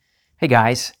Hey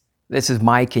guys, this is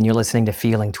Mike and you're listening to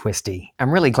Feeling Twisty. I'm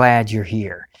really glad you're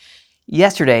here.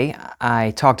 Yesterday,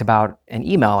 I talked about an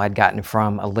email I'd gotten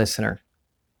from a listener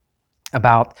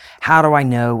about how do I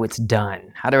know it's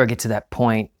done? How do I get to that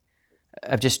point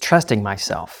of just trusting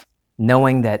myself,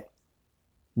 knowing that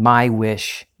my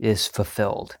wish is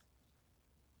fulfilled?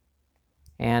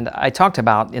 And I talked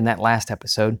about in that last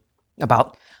episode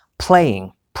about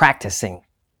playing, practicing.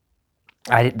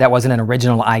 That wasn't an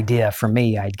original idea for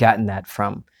me. I'd gotten that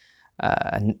from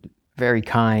a very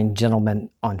kind gentleman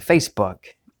on Facebook,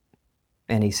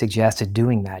 and he suggested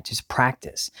doing that. Just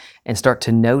practice and start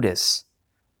to notice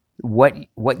what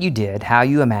you did, how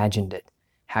you imagined it,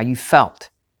 how you felt,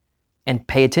 and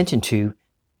pay attention to,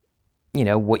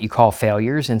 what you call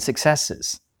failures and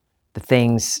successes, the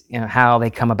things, how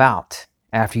they come about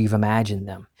after you've imagined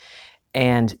them.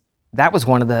 And that was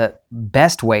one of the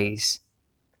best ways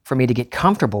for me to get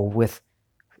comfortable with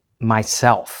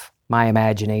myself, my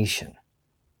imagination.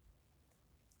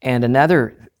 And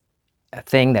another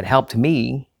thing that helped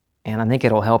me, and I think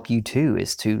it'll help you too,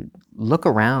 is to look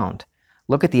around,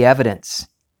 look at the evidence.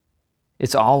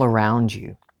 It's all around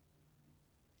you.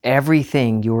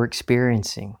 Everything you're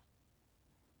experiencing,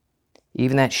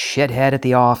 even that shithead at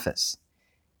the office,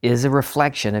 is a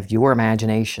reflection of your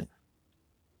imagination.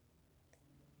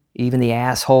 Even the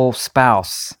asshole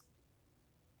spouse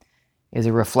is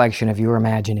a reflection of your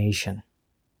imagination.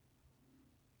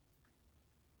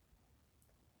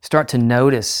 Start to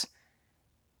notice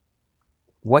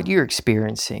what you're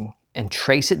experiencing and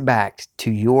trace it back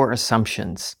to your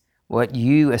assumptions, what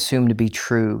you assume to be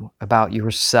true about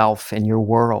yourself and your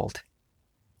world.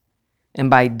 And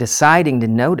by deciding to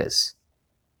notice,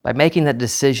 by making that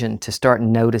decision to start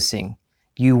noticing,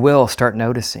 you will start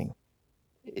noticing.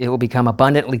 It will become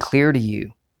abundantly clear to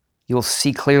you. You'll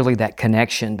see clearly that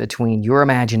connection between your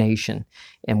imagination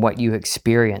and what you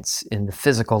experience in the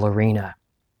physical arena.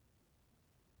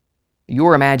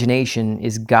 Your imagination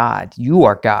is God. You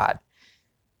are God.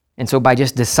 And so by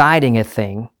just deciding a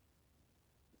thing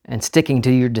and sticking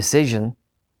to your decision,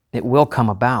 it will come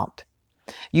about.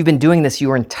 You've been doing this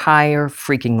your entire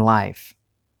freaking life.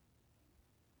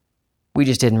 We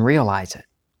just didn't realize it.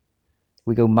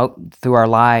 We go through our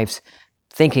lives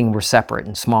thinking we're separate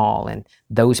and small, and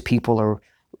those people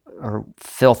are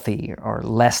filthy or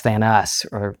less than us,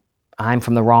 or I'm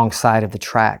from the wrong side of the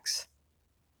tracks.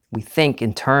 We think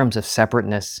in terms of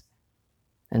separateness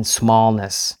and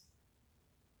smallness,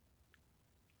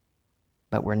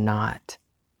 but we're not.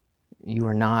 You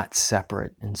are not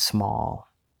separate and small.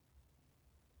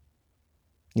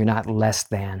 You're not less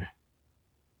than,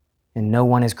 and no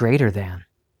one is greater than.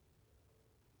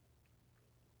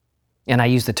 And I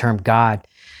use the term God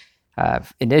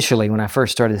initially when I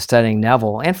first started studying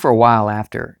Neville, and for a while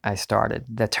after I started.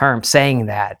 The term saying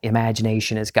that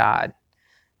imagination is God,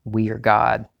 we are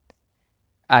God,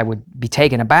 I would be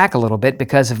taken aback a little bit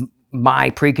because of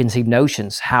my preconceived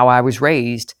notions, how I was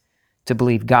raised to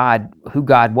believe God, who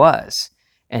God was.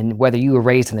 And whether you were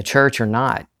raised in the church or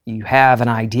not, you have an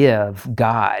idea of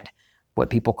God,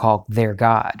 what people call their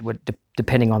God,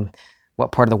 depending on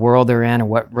what part of the world they're in or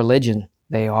what religion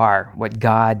they are, what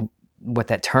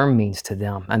that term means to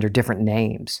them under different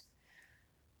names.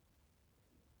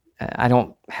 I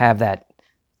don't have that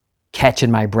catch in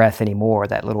my breath anymore,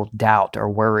 that little doubt or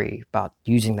worry about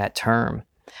using that term.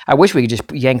 I wish we could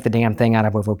just yank the damn thing out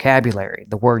of our vocabulary,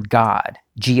 the word God,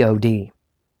 G-O-D.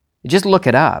 Just look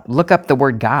it up. Look up the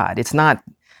word God. It's not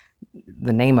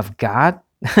the name of God.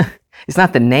 It's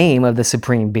not the name of the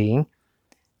Supreme Being.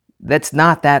 That's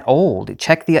not that old.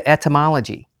 Check the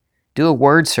etymology. Do a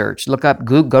word search. Look up,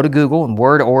 go to Google and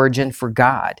word origin for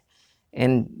God.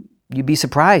 And you'd be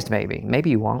surprised maybe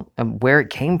you won't, where it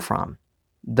came from.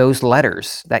 Those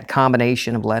letters, that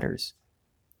combination of letters.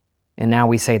 And now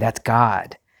we say that's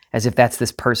God, as if that's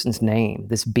this person's name,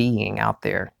 this being out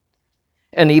there.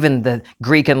 And even the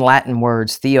Greek and Latin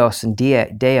words, theos and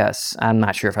deus, I'm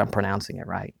not sure if I'm pronouncing it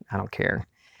right. I don't care.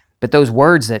 But those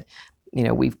words that,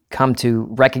 we've come to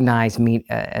recognize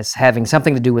as having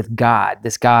something to do with God,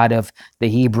 this God of the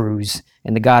Hebrews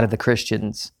and the God of the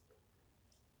Christians.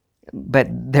 But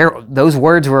those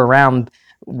words were around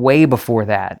way before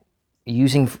that.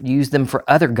 Use them for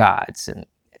other gods, and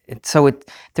so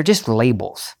they're just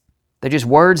labels. They're just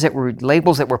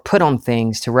labels that were put on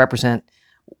things to represent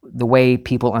the way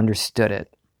people understood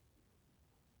it.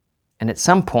 And at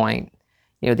some point,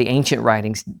 the ancient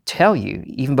writings tell you,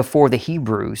 even before the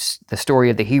Hebrews, the story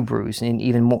of the Hebrews, and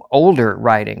even more older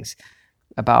writings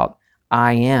about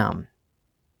I am,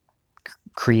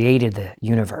 created the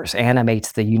universe,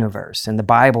 animates the universe. In the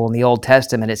Bible, in the Old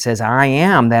Testament, it says, I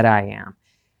am that I am.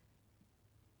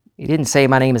 He didn't say,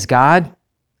 my name is God,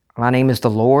 my name is the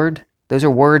Lord. Those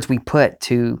are words we put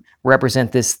to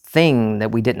represent this thing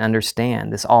that we didn't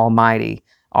understand, this almighty,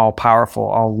 all-powerful,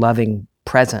 all-loving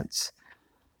presence.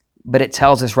 But it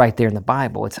tells us right there in the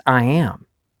Bible, it's I am.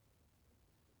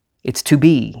 It's to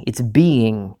be, it's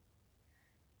being.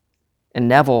 And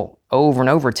Neville over and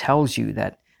over tells you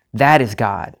that that is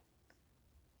God.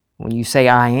 When you say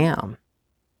I am,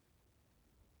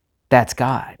 that's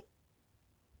God.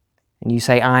 And you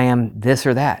say I am this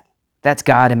or that, that's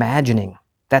God imagining.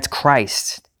 That's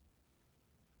Christ.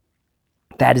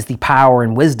 That is the power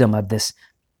and wisdom of this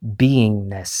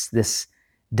beingness, this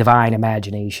divine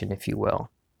imagination, if you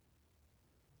will.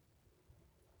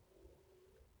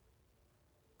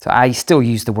 So I still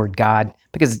use the word God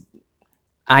because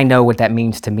I know what that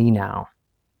means to me now.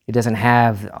 It doesn't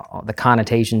have the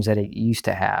connotations that it used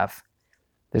to have.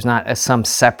 There's not some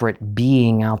separate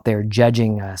being out there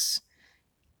judging us,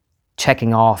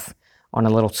 checking off on a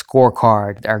little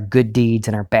scorecard our good deeds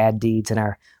and our bad deeds and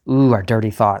our dirty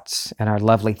thoughts and our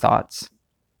lovely thoughts,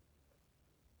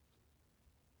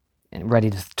 and ready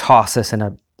to toss us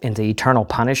into eternal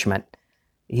punishment.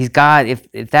 He's God.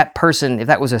 If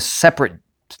that was a separate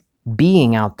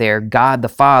being out there, God the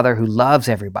Father who loves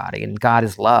everybody, and God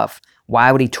is love,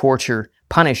 why would he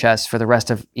punish us for the rest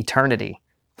of eternity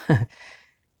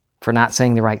for not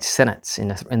saying the right sentence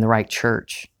in the right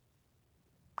church?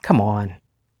 Come on.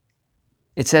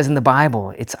 It says in the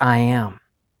Bible, it's I am.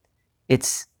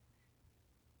 It's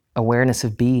awareness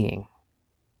of being.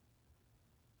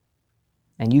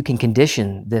 And you can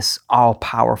condition this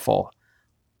all-powerful,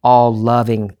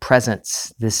 all-loving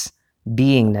presence, this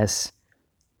beingness,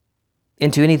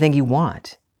 into anything you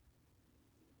want.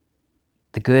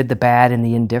 The good, the bad, and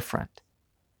the indifferent.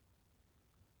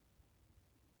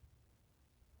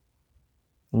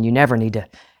 And you never need to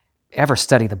ever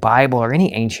study the Bible or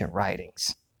any ancient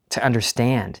writings to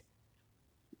understand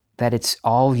that it's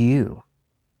all you.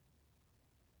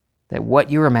 That what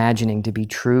you're imagining to be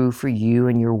true for you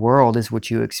and your world is what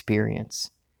you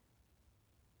experience.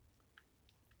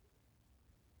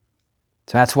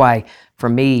 So that's why, for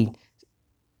me,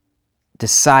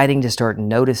 deciding to start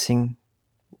noticing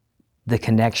the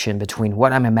connection between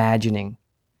what I'm imagining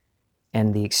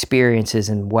and the experiences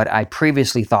in what I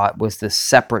previously thought was the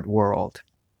separate world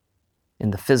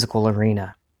in the physical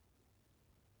arena,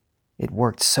 it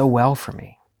worked so well for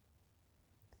me.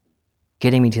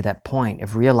 Getting me to that point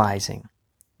of realizing,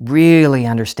 really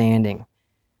understanding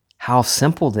how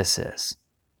simple this is.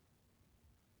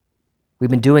 We've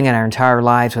been doing it our entire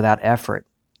lives without effort,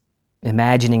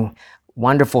 imagining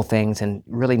wonderful things and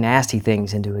really nasty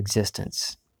things into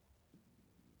existence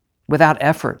without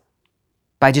effort,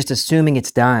 by just assuming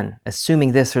it's done,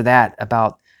 assuming this or that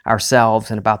about ourselves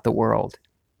and about the world.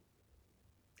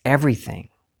 Everything.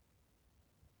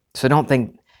 So don't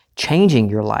think changing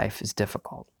your life is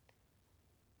difficult.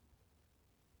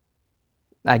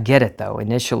 I get it though.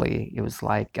 Initially, it was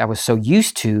like I was so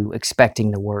used to expecting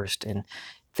the worst and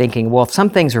thinking, well, some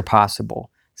things are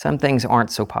possible, some things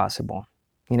aren't so possible.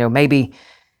 Maybe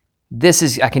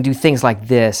I can do things like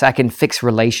this. I can fix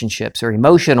relationships or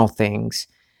emotional things,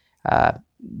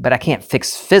 but I can't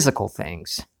fix physical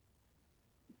things.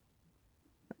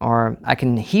 Or I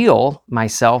can heal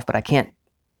myself, but I can't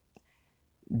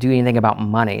do anything about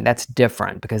money. That's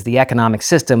different because the economic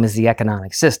system is the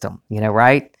economic system,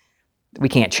 right? We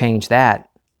can't change that.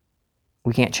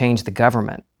 We can't change the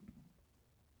government.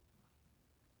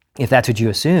 If that's what you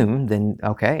assume, then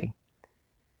okay.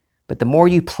 But the more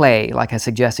you play, like I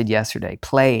suggested yesterday,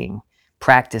 playing,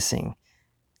 practicing,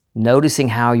 noticing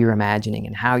how you're imagining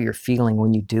and how you're feeling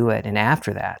when you do it and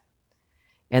after that,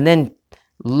 and then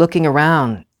looking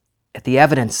around at the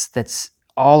evidence that's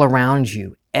all around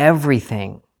you,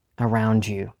 everything around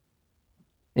you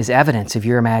is evidence of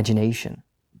your imagination.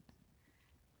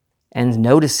 And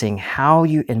noticing how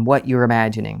you and what you're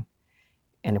imagining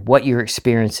and what you're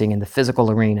experiencing in the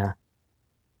physical arena,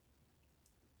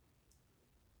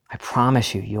 I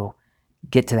promise you'll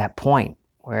get to that point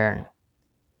where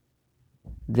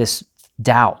this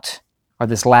doubt or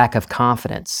this lack of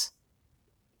confidence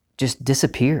just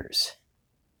disappears.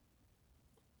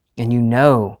 And you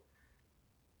know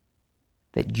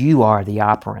that you are the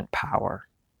operant power,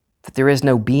 that there is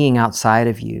no being outside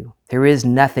of you. There is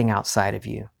nothing outside of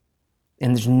you.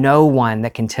 And there's no one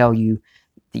that can tell you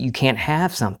that you can't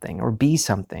have something or be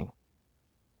something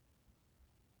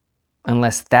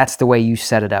unless that's the way you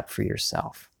set it up for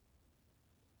yourself.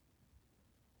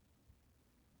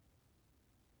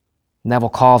 Neville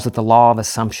calls it the law of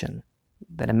assumption,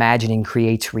 that imagining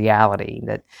creates reality,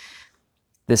 that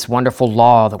this wonderful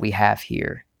law that we have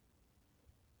here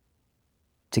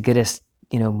to get us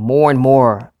more and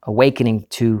more awakening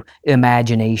to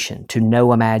imagination, to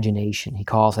no imagination. He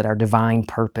calls it our divine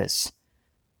purpose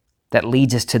that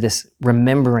leads us to this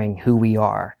remembering who we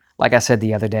are. Like I said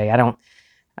the other day, I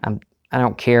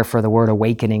don't care for the word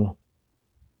awakening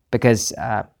because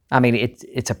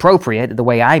it's appropriate the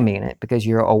way I mean it, because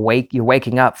you're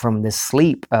waking up from this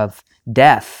sleep of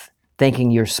death,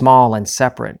 thinking you're small and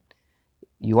separate.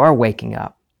 You are waking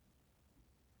up.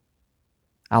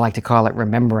 I like to call it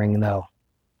remembering, though.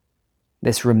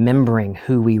 This remembering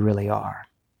who we really are.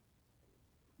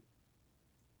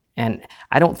 And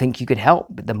I don't think you could help,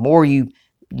 but the more you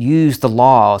use the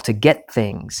law to get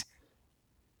things,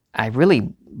 I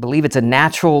really believe it's a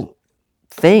natural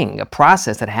thing, a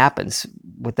process that happens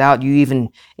without you even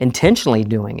intentionally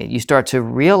doing it. You start to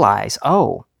realize,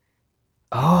 oh,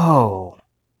 I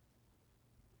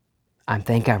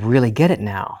think I really get it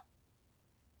now.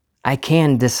 I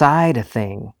can decide a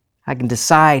thing. I can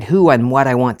decide who and what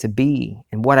I want to be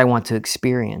and what I want to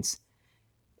experience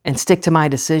and stick to my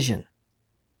decision.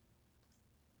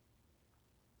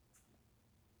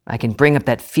 I can bring up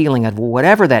that feeling of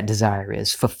whatever that desire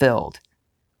is fulfilled.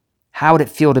 How would it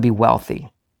feel to be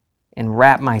wealthy? And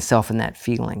wrap myself in that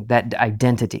feeling, that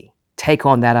identity. Take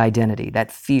on that identity,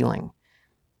 that feeling.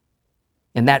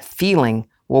 And that feeling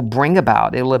will bring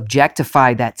about, it'll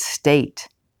objectify that state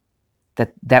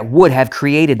that would have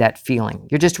created that feeling.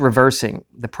 You're just reversing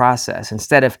the process.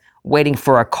 Instead of waiting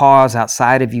for a cause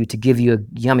outside of you to give you a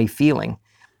yummy feeling,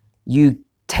 you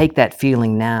take that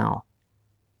feeling now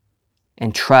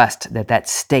and trust that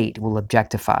state will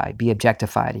be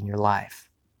objectified in your life.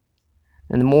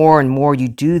 And the more and more you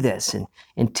do this and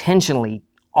intentionally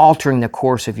altering the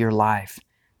course of your life,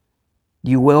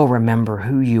 you will remember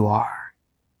who you are.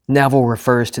 Neville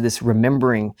refers to this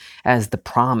remembering as the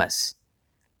promise,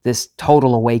 this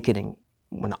total awakening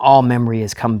when all memory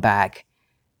has come back,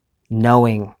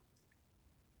 knowing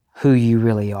who you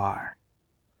really are.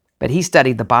 But he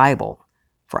studied the Bible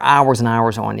for hours and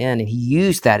hours on end, and he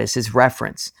used that as his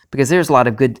reference because there's a lot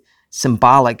of good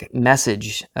symbolic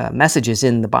messages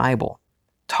in the Bible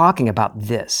talking about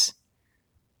this.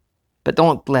 But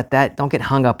don't get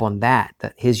hung up on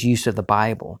that his use of the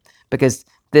Bible, because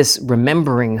this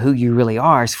remembering who you really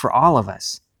are is for all of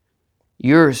us.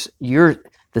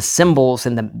 The symbols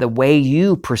and the way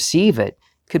you perceive it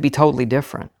could be totally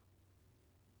different.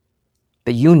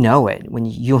 But you know it when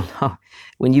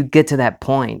you get to that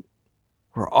point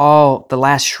where all the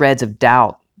last shreds of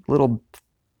doubt, little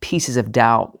pieces of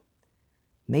doubt,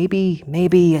 maybe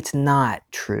it's not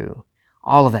true.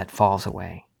 All of that falls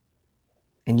away.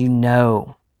 And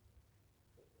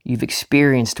you've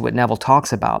experienced what Neville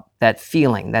talks about, that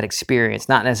feeling, that experience,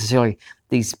 not necessarily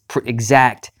these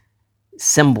exact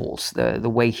symbols, the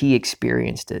way he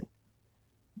experienced it,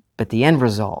 but the end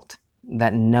result,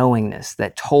 that knowingness,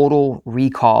 that total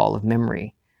recall of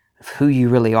memory of who you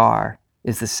really are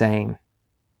is the same.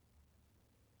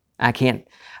 I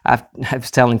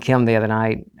was telling Kim the other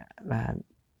night,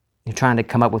 trying to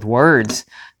come up with words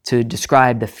to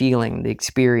describe the feeling, the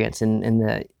experience, and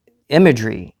the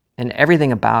imagery and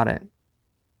everything about it.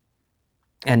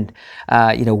 And,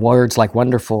 words like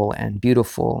wonderful and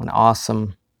beautiful and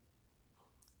awesome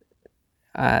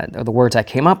are the words I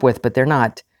came up with, but they're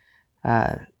not,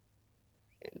 they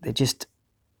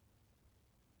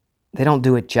don't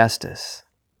do it justice.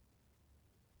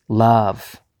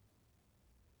 Love.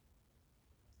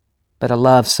 But a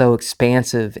love so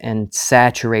expansive and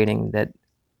saturating that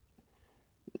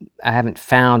I haven't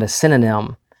found a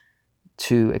synonym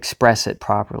to express it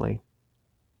properly.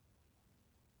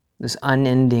 This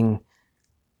unending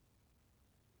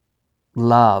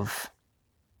love.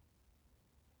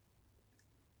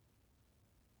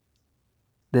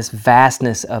 This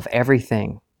vastness of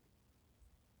everything,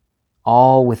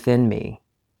 all within me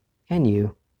and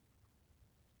you.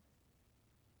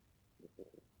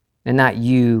 And not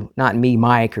you, not me,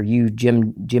 Mike, or you,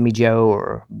 Jimmy Joe,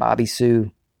 or Bobby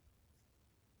Sue.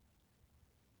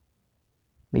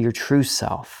 But your true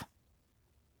self.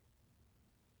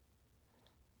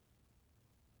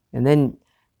 And then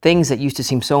things that used to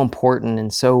seem so important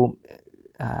and so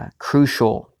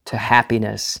crucial to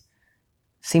happiness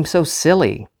seem so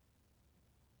silly.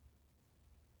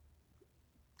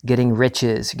 Getting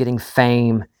riches, getting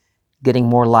fame, getting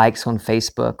more likes on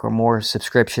Facebook or more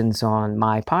subscriptions on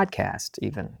my podcast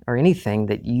even, or anything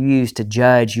that you use to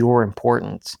judge your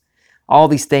importance. All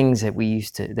these things that we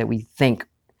think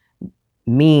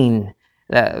mean,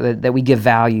 that we give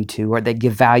value to, or that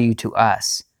give value to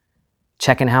us.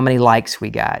 Checking how many likes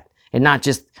we got. And not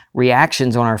just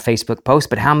reactions on our Facebook post,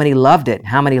 but how many loved it,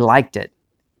 how many liked it,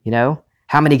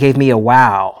 how many gave me a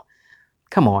wow.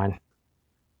 Come on.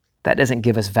 That doesn't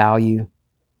give us value.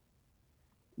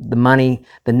 The money,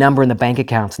 the number in the bank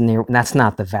account's near, that's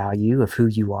not the value of who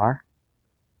you are.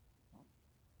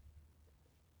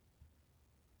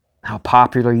 How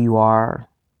popular you are.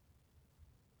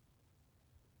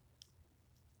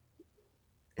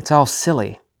 It's all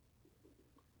silly.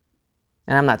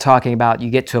 And I'm not talking about you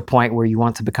get to a point where you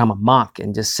want to become a monk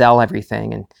and just sell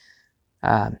everything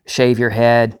and shave your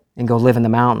head and go live in the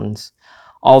mountains.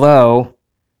 Although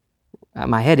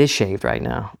my head is shaved right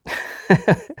now.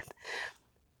 It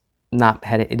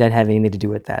doesn't have anything to do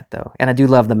with that though. And I do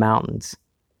love the mountains.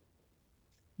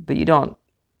 But you don't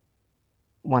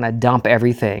want to dump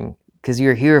everything because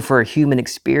you're here for a human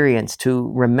experience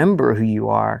to remember who you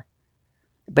are.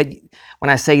 But when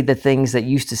I say the things that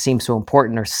used to seem so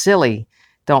important are silly,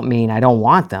 don't mean I don't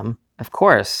want them. Of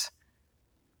course,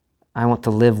 I want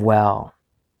to live well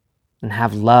and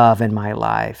have love in my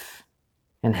life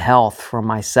and health for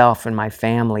myself and my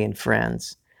family and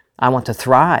friends. I want to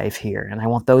thrive here, and I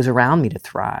want those around me to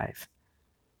thrive.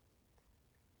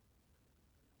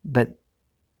 But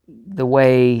the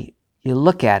way you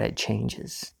look at it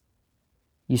changes.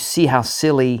 You see how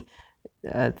silly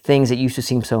things that used to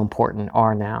seem so important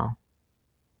are now.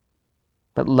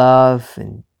 But love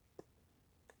and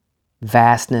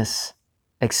vastness,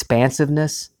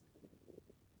 expansiveness,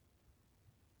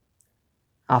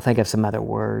 I'll think of some other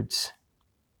words.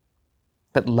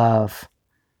 But love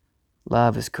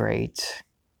is great.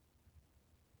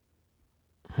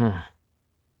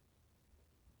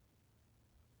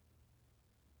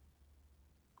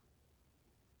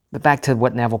 But back to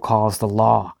what Neville calls the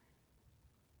law.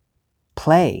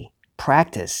 Play,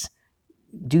 practice,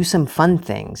 do some fun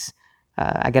things.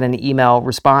 I got an email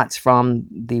response from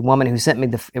the woman who sent me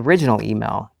the original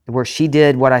email where she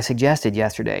did what I suggested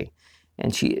yesterday.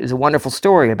 And it was a wonderful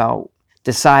story about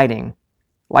deciding,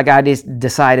 like I just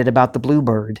decided about the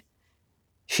bluebird.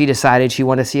 She decided she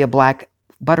wanted to see a black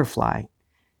butterfly.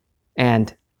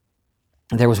 And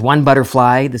there was one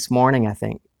butterfly this morning, I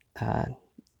think,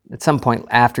 at some point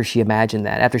after she imagined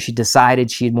that, after she decided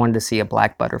she wanted to see a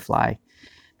black butterfly,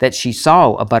 that she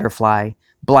saw a butterfly,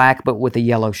 black but with a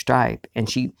yellow stripe.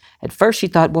 And at first she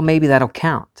thought, well, maybe that'll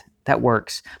count. That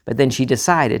works. But then she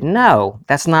decided, no,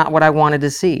 that's not what I wanted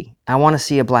to see. I want to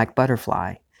see a black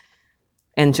butterfly.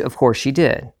 And of course she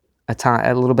did.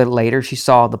 A little bit later, she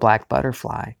saw the black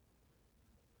butterfly.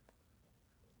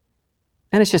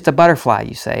 And it's just a butterfly,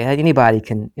 you say. Anybody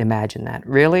can imagine that.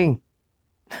 Really?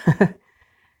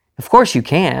 Of course you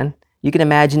can. You can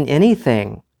imagine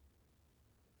anything.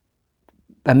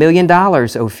 $1 million,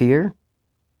 Ophir.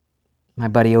 My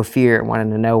buddy Ophir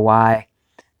wanted to know why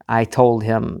I told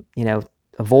him,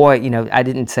 I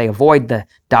didn't say avoid the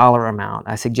dollar amount.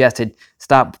 I suggested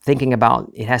stop thinking about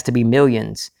it has to be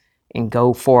millions and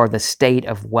go for the state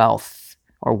of wealth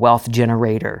or wealth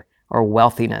generator or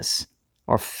wealthiness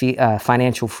or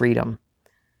financial freedom.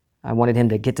 I wanted him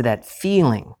to get to that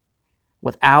feeling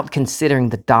without considering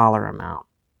the dollar amount.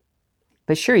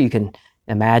 But sure, you can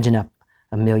imagine $1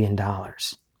 million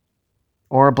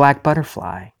or a black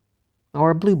butterfly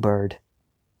or a bluebird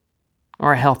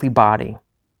or a healthy body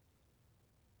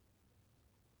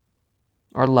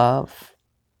or love,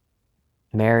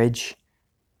 marriage.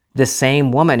 The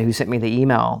same woman who sent me the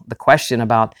email, the question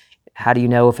about how do you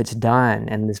know if it's done,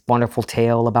 and this wonderful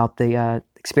tale about the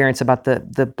experience about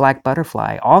the black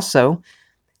butterfly, also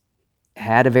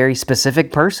had a very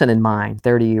specific person in mind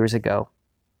 30 years ago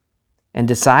and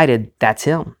decided that's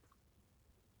him.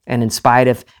 And in spite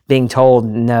of being told,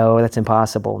 no, that's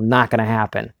impossible, not going to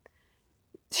happen,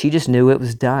 she just knew it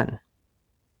was done.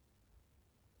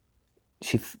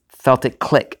 She felt it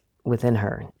click within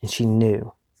her, and she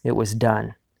knew it was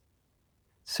done.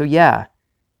 So yeah,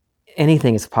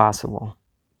 anything is possible.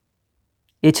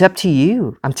 It's up to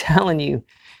you. I'm telling you.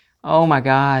 Oh my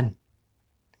God.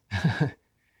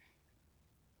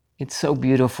 It's so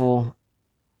beautiful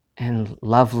and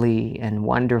lovely and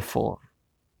wonderful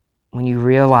when you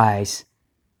realize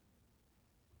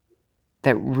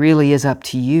that really is up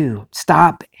to you.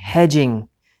 Stop hedging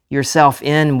yourself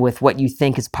in with what you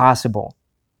think is possible.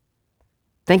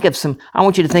 I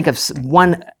want you to think of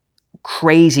one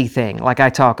crazy thing, like I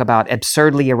talk about,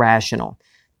 absurdly irrational.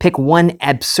 Pick one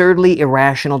absurdly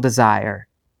irrational desire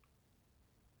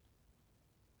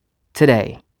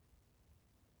today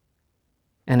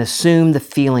and assume the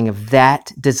feeling of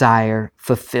that desire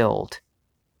fulfilled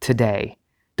today.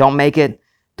 Don't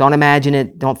imagine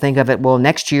it, don't think of it, well,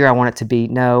 next year I want it to be.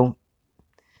 No.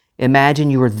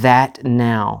 Imagine you are that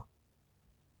now.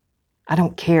 I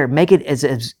don't care. Make it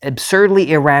as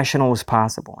absurdly irrational as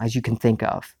possible, as you can think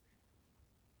of.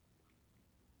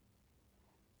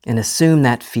 And assume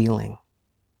that feeling.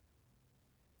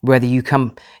 Whether you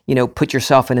put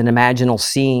yourself in an imaginal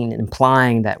scene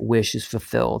implying that wish is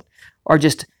fulfilled, or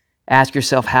just ask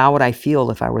yourself, how would I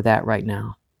feel if I were that right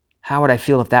now? How would I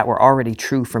feel if that were already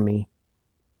true for me?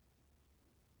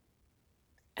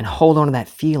 And hold on to that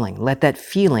feeling. Let that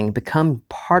feeling become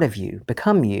part of you,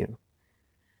 become you.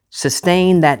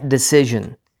 Sustain that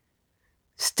decision.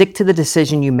 Stick to the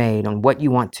decision you made on what you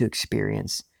want to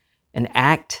experience and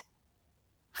act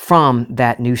from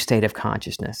that new state of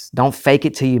consciousness. Don't fake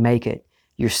it till you make it.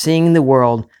 You're seeing the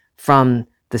world from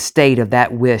the state of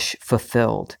that wish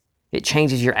fulfilled. It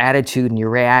changes your attitude and your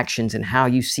reactions and how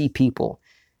you see people,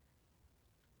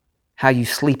 how you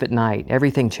sleep at night.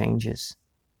 Everything changes.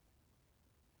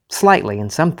 Slightly in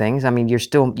some things. I mean,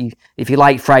 if you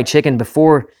like fried chicken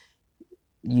before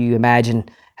you imagine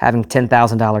having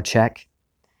 $10,000 check,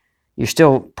 you're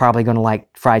still probably going to like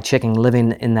fried chicken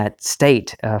living in that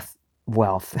state of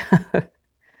wealth.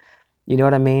 You know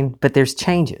what I mean? But there's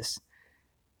changes,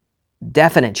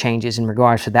 definite changes in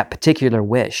regards to that particular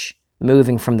wish,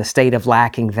 moving from the state of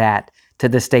lacking that to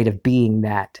the state of being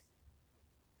that.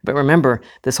 But remember,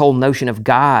 this whole notion of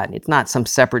God, it's not some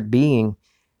separate being.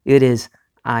 It is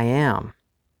I am.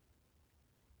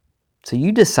 So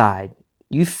you decide,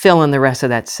 you fill in the rest of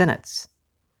that sentence.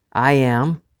 I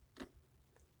am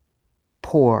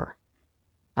poor.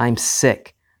 I'm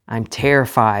sick. I'm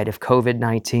terrified of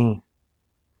COVID-19.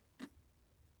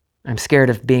 I'm scared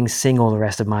of being single the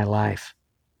rest of my life.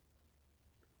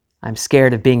 I'm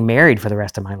scared of being married for the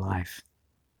rest of my life.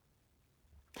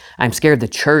 I'm scared the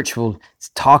church will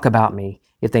talk about me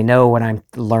if they know what I'm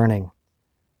learning.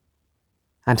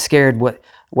 I'm scared what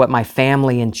my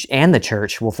family and the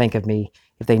church will think of me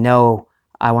if they know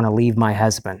I want to leave my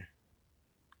husband.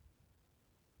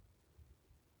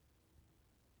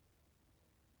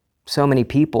 So many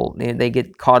people, they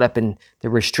get caught up in the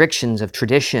restrictions of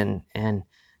tradition and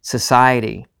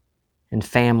society and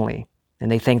family, and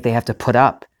they think they have to put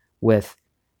up with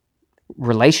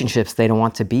relationships they don't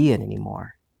want to be in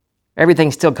anymore.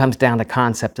 Everything still comes down to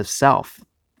concept of self.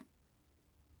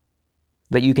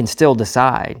 But you can still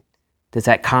decide, does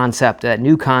that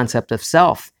new concept of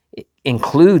self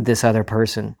include this other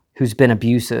person who's been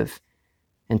abusive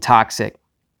and toxic?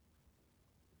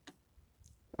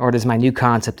 Or does my new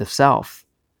concept of self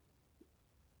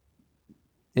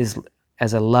is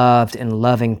as a loved and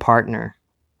loving partner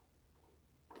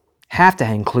have to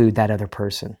include that other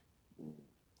person?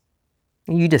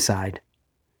 You decide.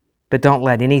 But don't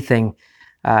let anything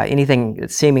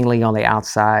seemingly on the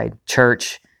outside,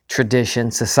 church,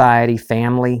 tradition, society,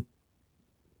 family,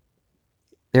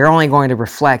 they're only going to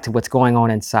reflect what's going on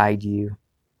inside you.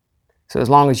 So as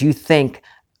long as you think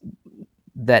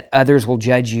that others will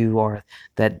judge you or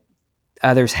that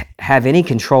others have any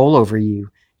control over you,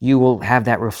 you will have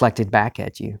that reflected back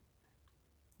at you.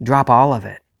 Drop all of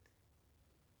it.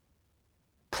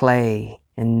 Play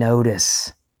and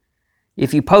notice.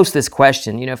 If you post this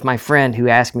question, if my friend who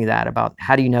asked me that about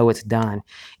how do you know it's done,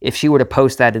 if she were to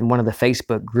post that in one of the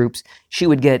Facebook groups, she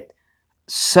would get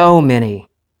so many,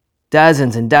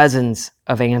 dozens and dozens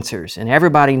of answers, and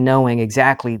everybody knowing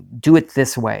exactly, do it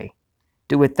this way,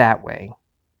 do it that way.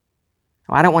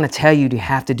 Well, I don't want to tell you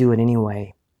have to do it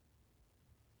anyway.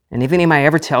 And if anybody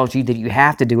ever tells you that you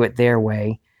have to do it their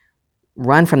way,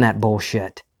 run from that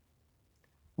bullshit.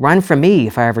 Run from me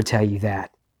if I ever tell you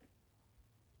that.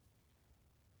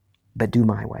 But do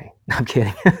my way. I'm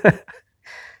kidding.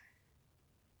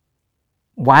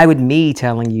 Why would me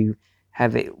telling you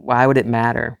why would it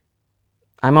matter?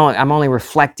 I'm only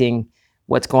reflecting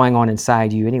what's going on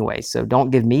inside you anyway. So don't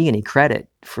give me any credit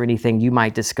for anything you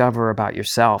might discover about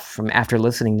yourself from after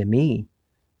listening to me.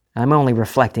 I'm only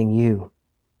reflecting you.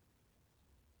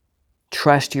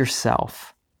 Trust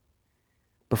yourself.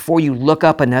 Before you look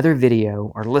up another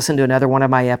video or listen to another one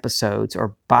of my episodes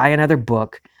or buy another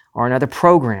book or another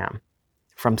program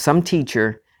from some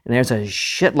teacher, and there's a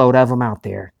shitload of them out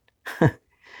there,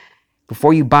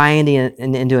 before you buy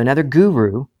into another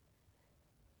guru,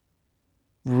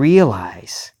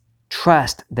 realize,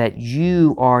 trust that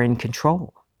you are in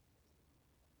control.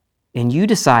 And you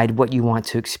decide what you want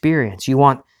to experience. You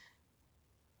want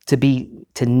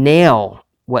to nail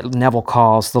what Neville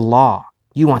calls the law.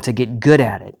 You want to get good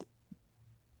at it.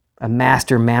 A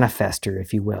master manifester,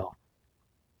 if you will.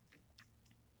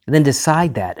 And then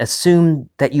decide that. Assume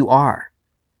that you are.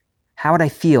 How would I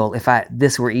feel if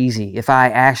this were easy? If I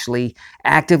actually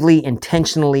actively,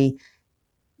 intentionally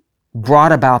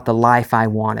brought about the life I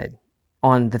wanted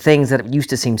on the things that used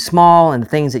to seem small and the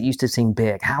things that used to seem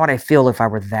big? How would I feel if I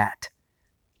were that?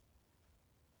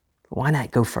 Why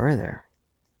not go further?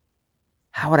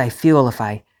 How would I feel if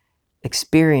I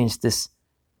experienced this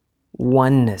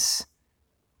oneness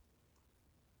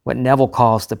what Neville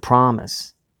calls the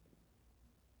promise,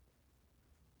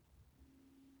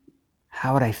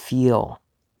 how would I feel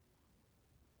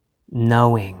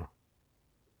knowing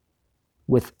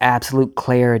with absolute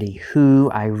clarity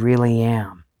who I really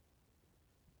am?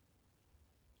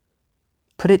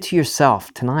 Put it to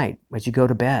yourself tonight as you go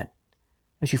to bed,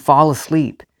 as you fall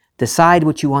asleep. Decide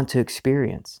what you want to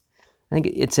experience. I think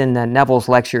it's in Neville's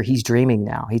lecture, He's Dreaming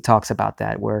Now. He talks about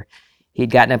that, where he'd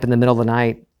gotten up in the middle of the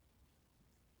night.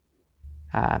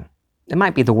 It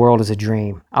might be The World is a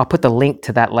Dream. I'll put the link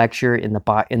to that lecture in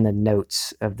the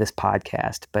notes of this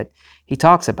podcast. But he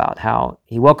talks about how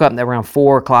he woke up around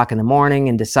 4 o'clock in the morning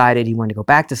and decided he wanted to go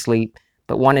back to sleep,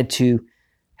 but wanted to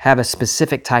have a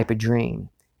specific type of dream.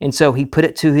 And so he put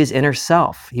it to his inner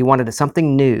self. He wanted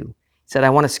something new. He said, I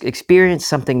want to experience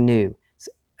something new,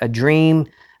 a dream,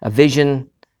 a vision,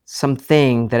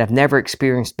 something that I've never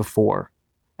experienced before.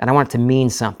 And I want it to mean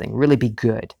something, really be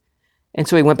good. And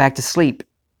so he went back to sleep,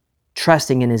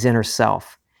 trusting in his inner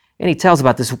self. And he tells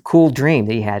about this cool dream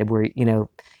that he had where, in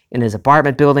his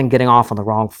apartment building, getting off on the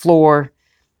wrong floor.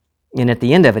 And at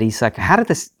the end of it, he's like,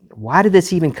 why did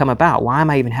this even come about? Why am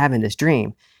I even having this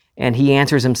dream? And he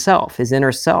answers himself, his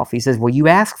inner self. He says, well, you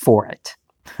asked for it.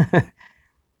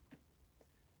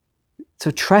 So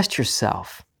trust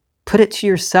yourself. Put it to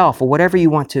yourself, or whatever you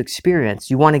want to experience.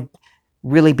 You want to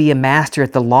really be a master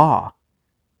at the law.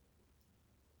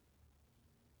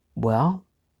 Well,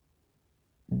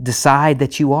 decide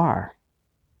that you are.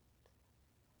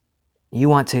 You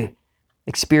want to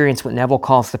experience what Neville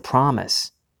calls the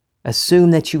promise.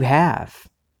 Assume that you have.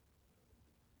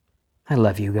 I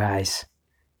love you guys.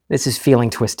 This is Feeling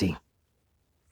Twisty.